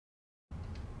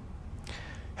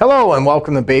Hello and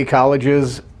welcome to Bay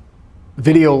College's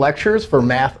video lectures for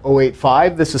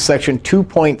MATH085. This is section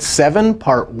 2.7,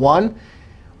 part 1.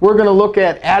 We're going to look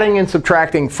at adding and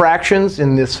subtracting fractions.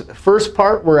 In this first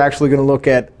part, we're actually going to look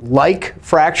at like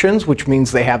fractions, which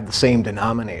means they have the same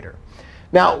denominator.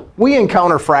 Now, we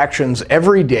encounter fractions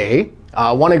every day.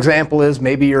 One example is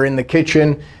maybe you're in the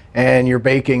kitchen and you're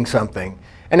baking something.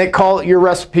 And your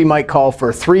recipe might call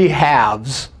for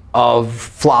 3/2 of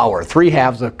flour,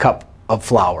 3/2 a cup of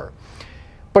flour.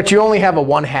 But you only have a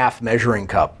 1/2 measuring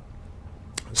cup.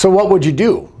 So what would you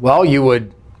do? Well, you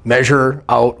would measure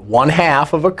out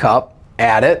 1/2 of a cup,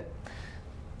 add it,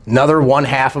 another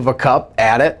 1/2 of a cup,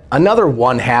 add it, another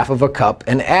 1/2 of a cup,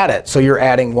 and add it. So you're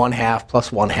adding 1/2 plus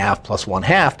 1/2 plus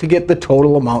 1/2 to get the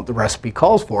total amount the recipe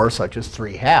calls for, such as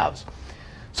 3/2.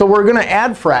 So we're going to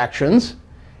add fractions.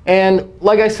 And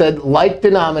like I said, like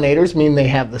denominators mean they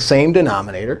have the same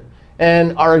denominator.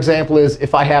 And our example is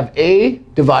if I have a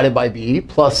divided by b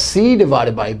plus c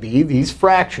divided by b, these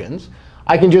fractions,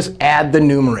 I can just add the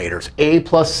numerators. A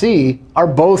plus c are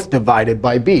both divided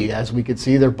by b. As we can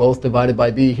see, they're both divided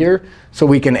by b here. So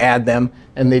we can add them,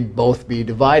 and they'd both be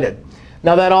divided.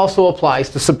 Now, that also applies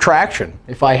to subtraction.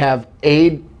 If I have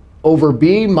a over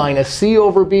b minus c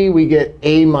over b, we get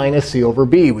a minus c over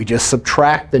b. We just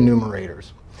subtract the numerators.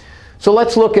 So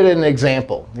let's look at an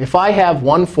example. If I have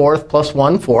 1/4 plus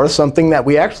 1/4, something that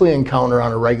we actually encounter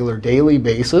on a regular daily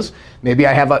basis, maybe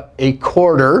I have a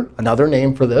quarter, another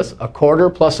name for this, a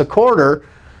quarter plus a quarter.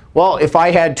 Well, if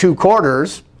I had 2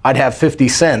 quarters, I'd have 50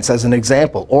 cents as an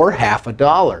example, or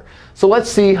 $1/2. So let's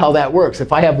see how that works.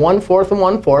 If I have 1/4 and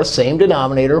 1/4, same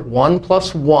denominator, 1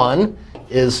 plus 1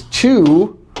 is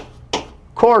 2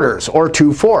 quarters, or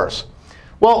 2/4.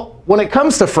 Well, when it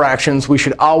comes to fractions, we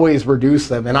should always reduce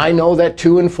them. And I know that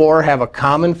 2 and 4 have a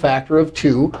common factor of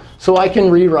 2. So I can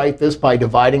rewrite this by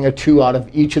dividing a 2 out of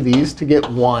each of these to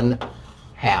get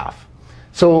 1/2.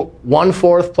 So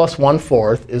 1/4 plus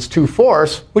 1/4 is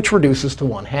 2/4, which reduces to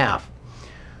 1/2.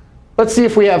 Let's see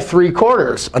if we have 3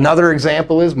 quarters. Another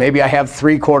example is maybe I have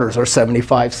 3 quarters, or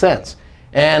 75 cents.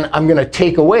 And I'm going to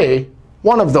take away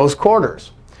one of those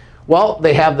quarters. Well,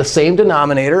 they have the same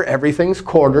denominator. Everything's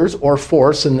quarters, or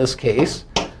fourths in this case.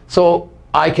 So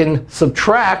I can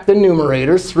subtract the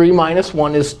numerators. 3 minus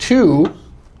 1 is 2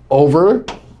 over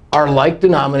our like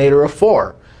denominator of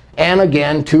 4. And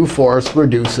again, 2/4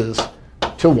 reduces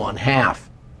to 1/2.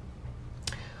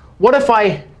 What if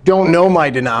I don't know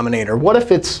my denominator? What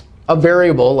if it's a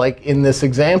variable, like in this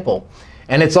example?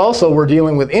 And it's also, we're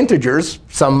dealing with integers.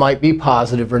 Some might be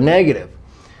positive or negative.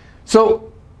 So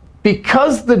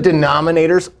because the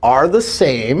denominators are the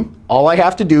same, all I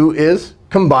have to do is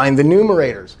combine the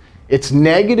numerators. It's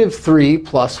 -3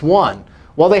 plus 1.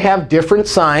 Well, they have different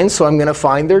signs, so I'm going to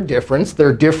find their difference.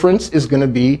 Their difference is going to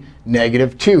be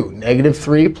 -2.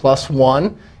 -3 plus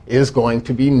 1 is going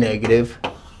to be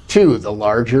 -2. The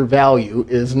larger value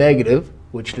is negative,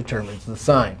 which determines the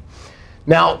sign.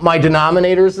 Now, my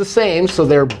denominator is the same, so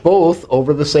they're both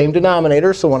over the same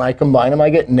denominator. So when I combine them,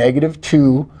 I get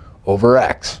 -2 over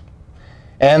x.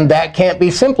 And that can't be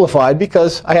simplified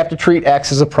because I have to treat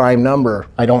x as a prime number.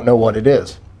 I don't know what it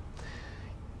is.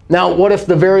 Now, what if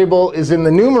the variable is in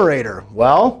the numerator?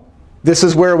 Well, this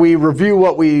is where we review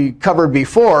what we covered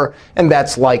before, and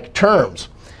that's like terms.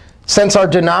 Since our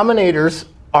denominators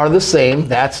are the same,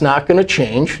 that's not going to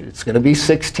change. It's going to be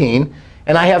 16.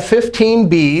 And I have 15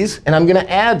 b's, and I'm going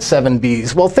to add 7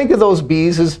 b's. Well, think of those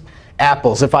b's as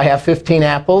apples. If I have 15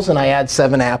 apples and I add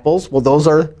 7 apples, well, those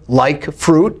are like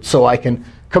fruit, so I can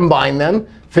combine them.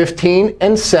 15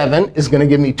 and 7 is going to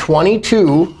give me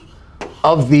 22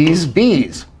 of these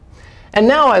b's. And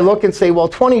now I look and say, well,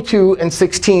 22 and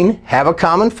 16 have a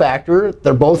common factor.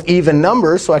 They're both even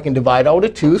numbers, so I can divide out a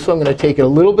 2. So I'm going to take it a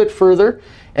little bit further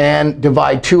and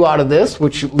divide 2 out of this,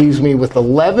 which leaves me with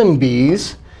 11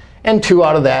 b's. And 2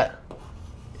 out of that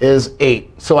is 8.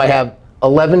 So I have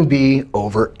 11b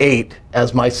over 8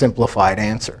 as my simplified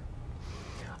answer.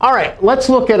 All right, let's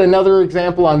look at another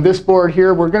example on this board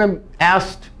here. We're going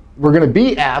to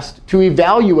be asked to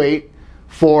evaluate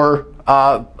for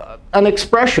an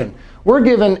expression. We're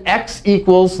given x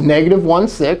equals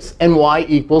 -1/6 and y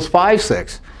equals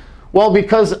 5/6. Well,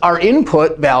 because our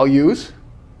input values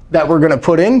that we're going to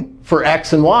put in for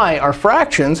x and y are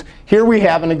fractions, here we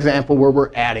have an example where we're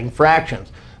adding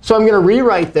fractions. So I'm going to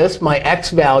rewrite this. My x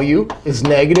value is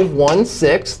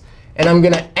 -1/6. And I'm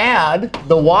going to add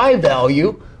the y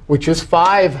value, which is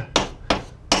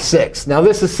 5/6. Now,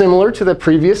 this is similar to the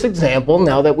previous example.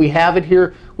 Now that we have it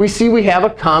here, we see we have a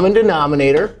common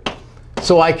denominator.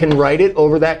 So I can write it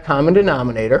over that common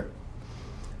denominator.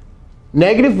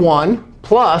 -1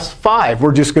 plus 5.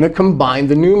 We're just going to combine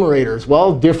the numerators.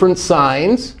 Well, different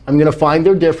signs. I'm going to find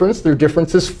their difference. Their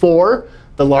difference is 4.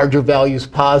 The larger value is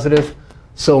positive,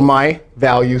 so my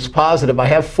value is positive. I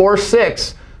have 4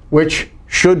 6, which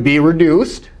should be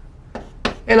reduced.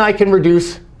 And I can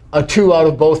reduce a 2 out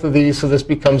of both of these, so this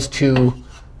becomes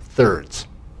 2/3.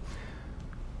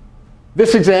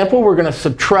 This example, we're going to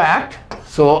subtract.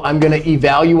 So I'm going to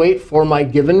evaluate for my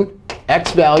given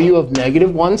x value of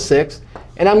 -1/6.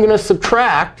 And I'm going to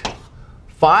subtract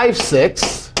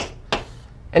 5/6.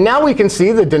 And now we can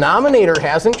see the denominator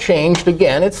hasn't changed.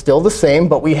 Again, it's still the same,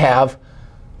 but we have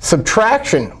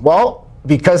subtraction. Well,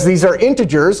 because these are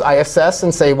integers, I assess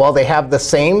and say, well, they have the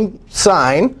same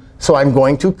sign. So I'm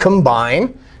going to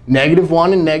combine.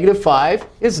 -1 and -5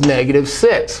 is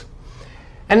 -6.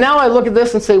 And now I look at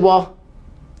this and say, well,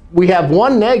 we have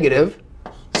one negative,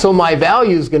 so my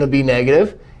value is going to be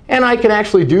negative. And I can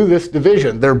actually do this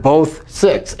division. They're both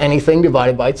 6. Anything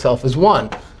divided by itself is 1.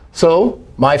 So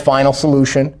my final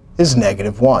solution is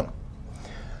 -1.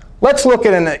 Let's look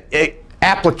at an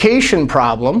application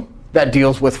problem that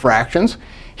deals with fractions.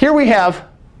 Here we have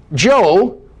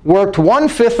Joe worked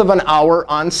 1/5 of an hour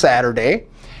on Saturday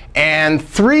and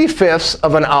 3/5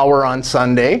 of an hour on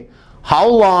Sunday. How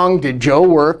long did Joe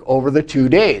work over the 2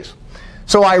 days?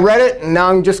 So I read it, and now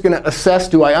I'm just going to assess,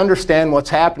 do I understand what's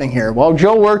happening here? Well,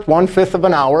 Joe worked 1/5 of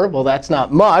an hour. Well, that's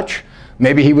not much.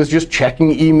 Maybe he was just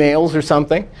checking emails or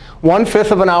something.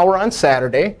 1/5 of an hour on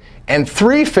Saturday and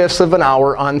 3/5 of an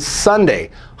hour on Sunday.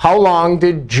 How long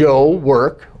did Joe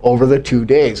work over the 2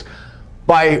 days?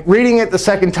 By reading it the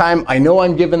second time, I know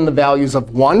I'm given the values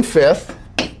of 1/5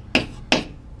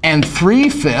 and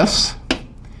 3/5.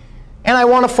 And I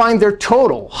want to find their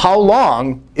total. How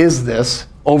long is this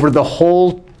over the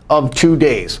whole of 2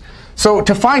 days? So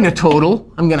to find a total,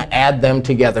 I'm going to add them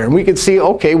together. And we can see,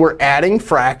 OK, we're adding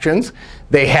fractions.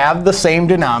 They have the same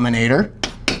denominator.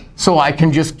 So I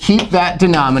can just keep that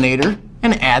denominator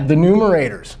and add the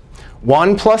numerators.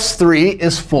 1 plus 3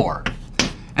 is 4.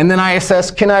 And then I assess,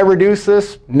 can I reduce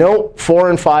this? Nope. 4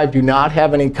 and 5 do not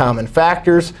have any common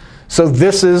factors. So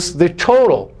this is the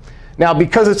total. Now,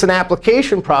 because it's an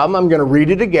application problem, I'm going to read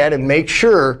it again and make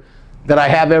sure that I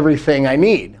have everything I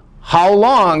need. How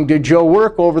long did Joe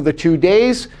work over the 2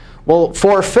 days? Well,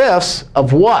 4/5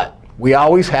 of what? We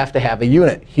always have to have a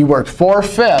unit. He worked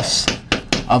 4/5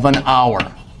 of an hour.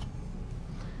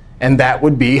 And that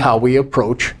would be how we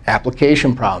approach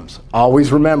application problems.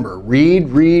 Always remember, read,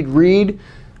 read, read.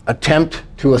 Attempt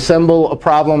to assemble a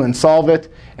problem and solve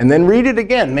it. And then read it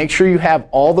again. Make sure you have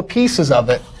all the pieces of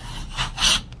it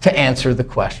to answer the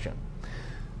question.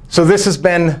 So this has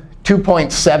been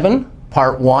 2.7,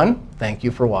 Part 1. Thank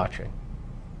you for watching.